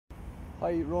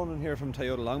Hi, Ronan here from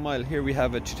Toyota Longmile. Here we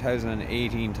have a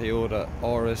 2018 Toyota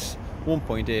Auris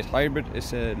 1.8 hybrid.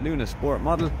 It's a Luna Sport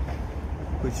model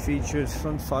which features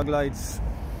front fog lights,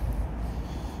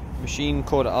 machine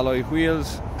coated alloy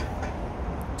wheels,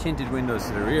 tinted windows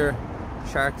to the rear,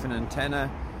 shark fin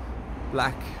antenna,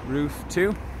 black roof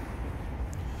too.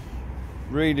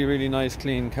 Really nice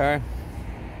clean car.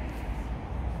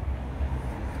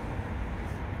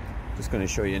 Just going to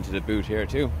show you into the boot here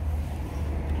too.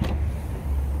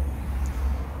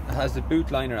 It has the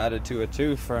boot liner added to it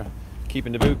too for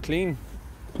keeping the boot clean.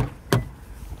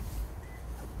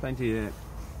 Plenty of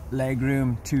leg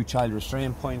room, 2 child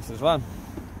restraint points as well.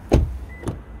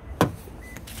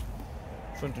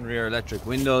 Front and rear electric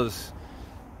windows,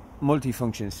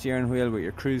 multi-function steering wheel with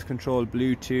your cruise control,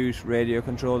 Bluetooth, radio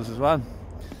controls as well.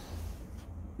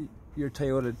 Your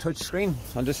Toyota touchscreen.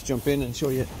 I'll just jump in and show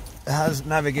you. It has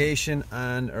navigation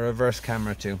and a reverse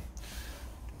camera too.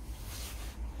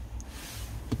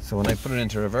 So when I put it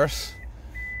into reverse,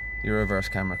 your reverse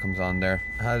camera comes on there.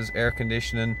 It has air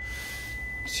conditioning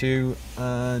too,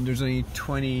 and there's only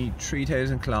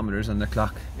 23,000 kilometers on the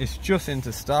clock. It's just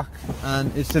into stock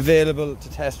and it's available to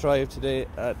test drive today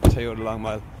at Toyota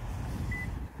Longmile.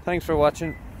 Thanks for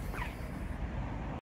watching.